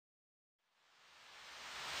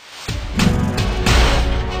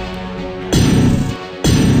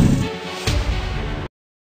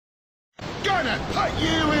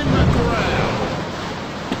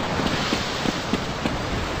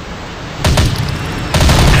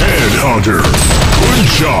Headhunter. Good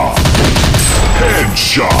job.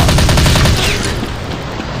 Headshot.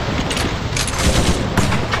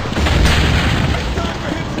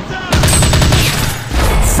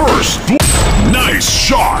 First blood. Nice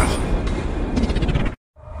shot.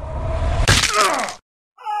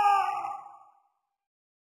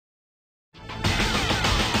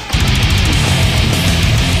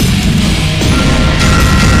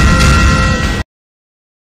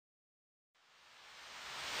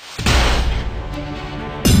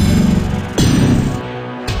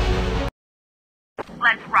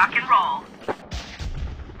 Let's rock and roll.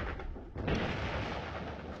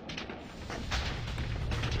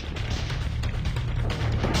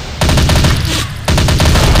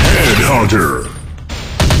 Headhunter.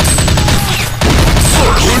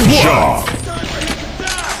 Good job.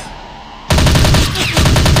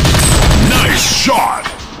 Nice shot.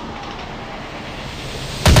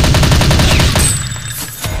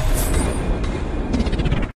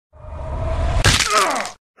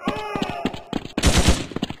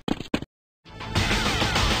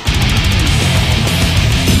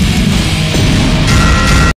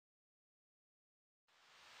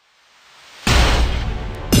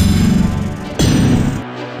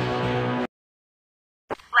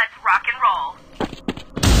 Let's rock and roll.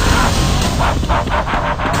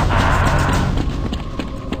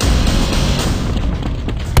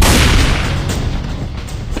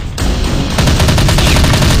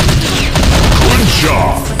 Good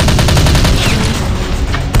job.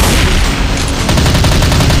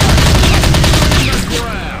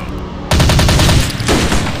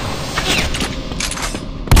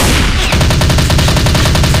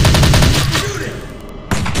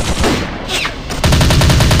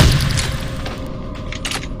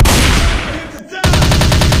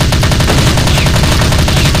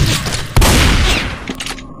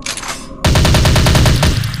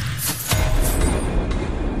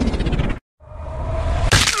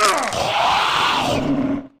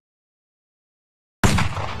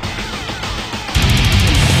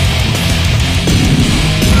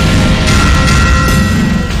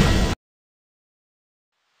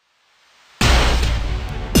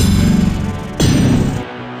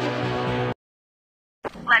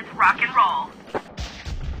 Let's rock and roll.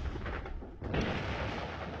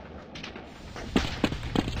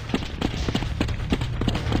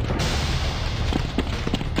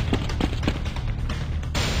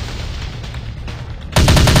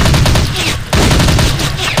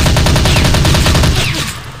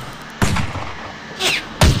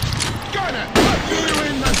 Gonna put you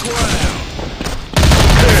in the ground.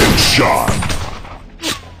 Headshot.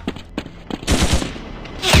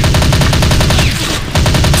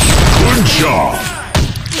 Good job.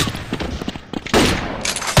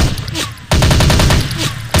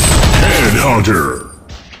 Headhunter.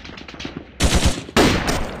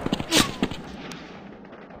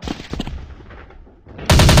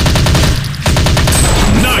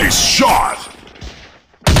 Nice shot.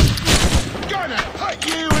 Gonna put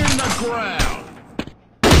you in the ground.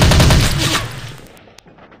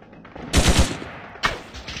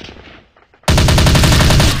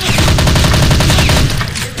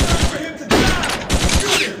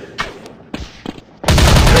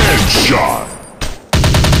 Headshot.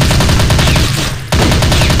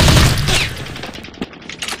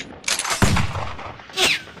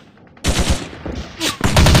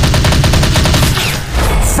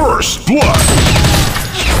 First blood.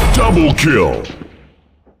 Double kill.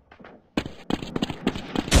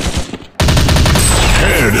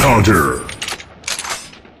 Headhunter.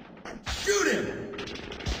 Shoot him.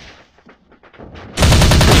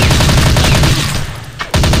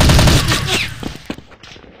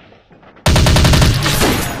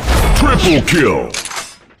 Triple kill.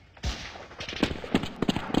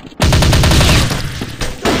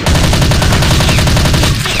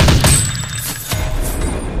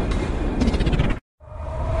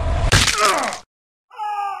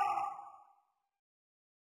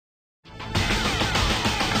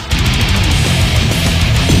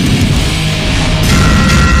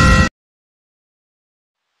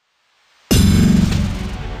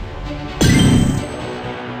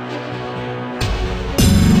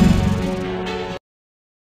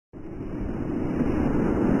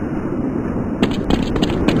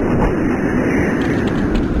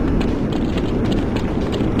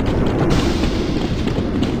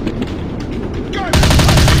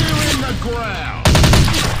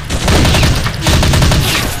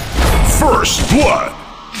 First blood.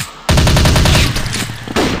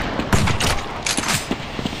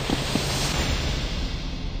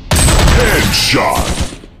 Headshot.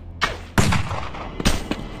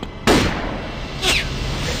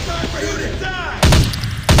 It's time for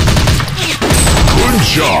Good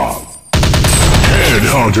job.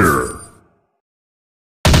 Headhunter.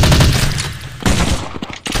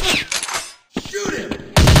 Shoot him!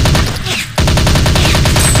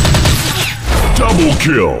 Double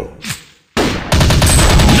kill.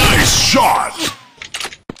 Nice shot.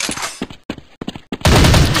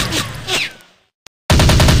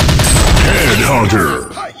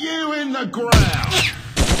 Headhunter. Put you in the ground!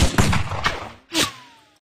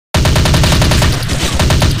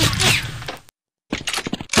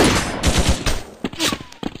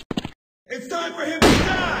 It's time for him to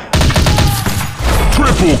die!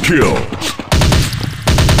 Triple kill.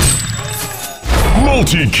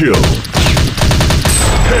 Multi-kill.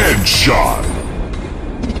 Headshot.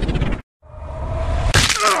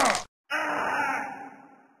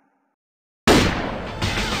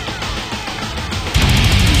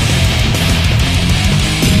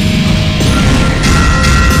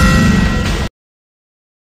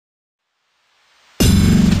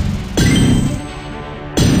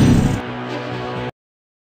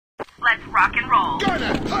 Let's rock and roll.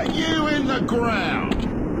 Gonna put you in the ground!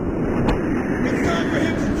 It's time for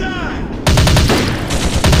him to die!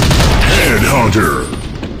 Headhunter.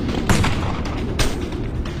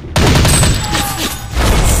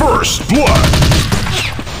 First blood.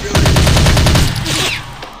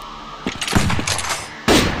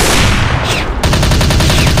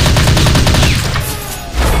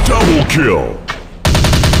 Double kill.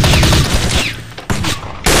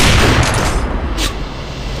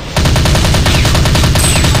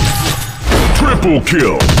 Triple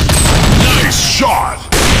kill. Nice shot.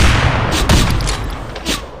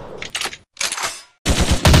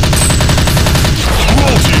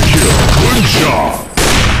 Multi-kill. Good job.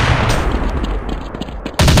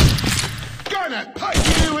 Gonna put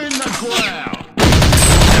you in the ground!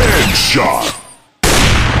 Headshot.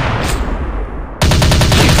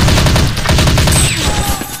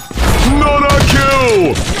 Not a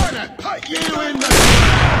kill. Gonna put you in the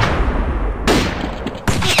ground!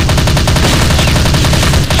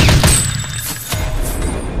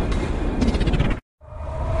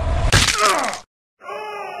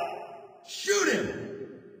 Shoot him!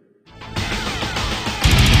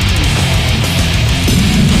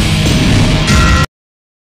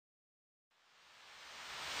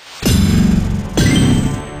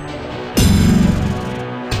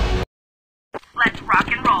 Let's rock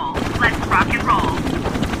and roll. Let's rock and roll.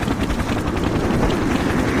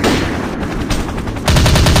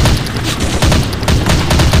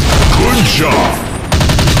 Good job.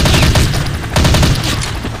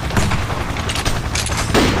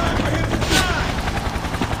 Time for him to die!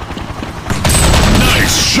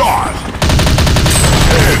 Nice shot.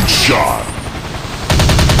 Headshot.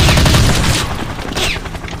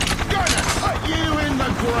 Gonna put you in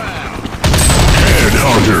the ground!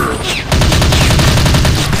 Headhunter.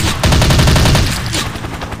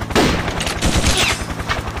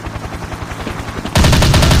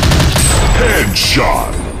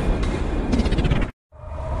 Headshot.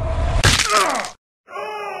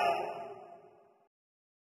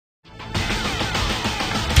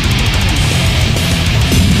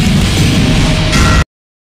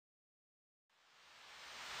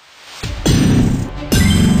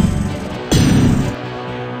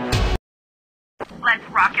 Let's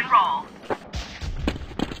rock and roll.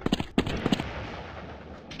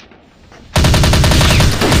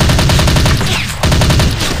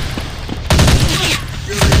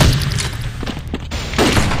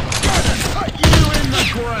 Gonna put you in the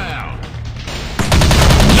ground!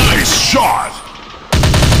 Nice shot.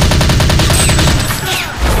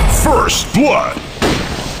 First blood.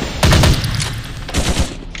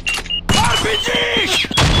 RPG!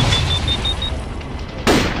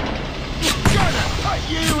 Gonna put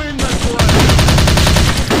you in the ground!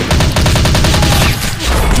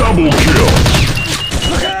 Double kill.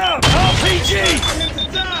 Look out! RPG! For him to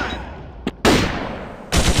die!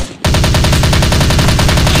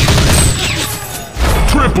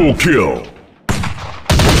 Triple kill.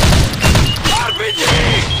 RPG!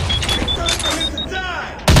 It's time for him to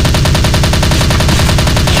die!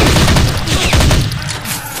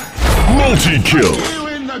 Multi-kill. You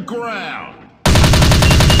in the ground!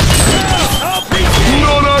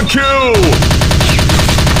 Not a kill.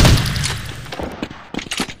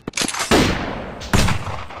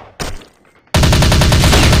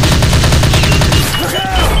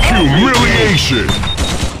 Humiliation.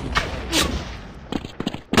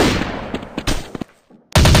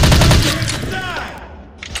 Die!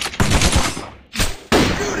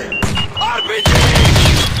 Shoot him! RPG!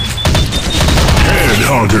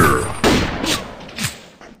 Headhunter.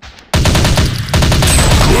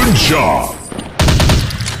 Good job.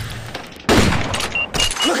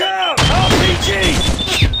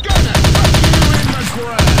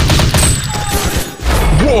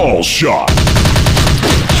 Wall shot.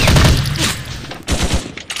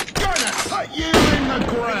 Gonna put you in the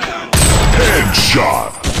ground.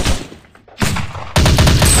 Headshot.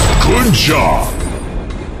 Good job.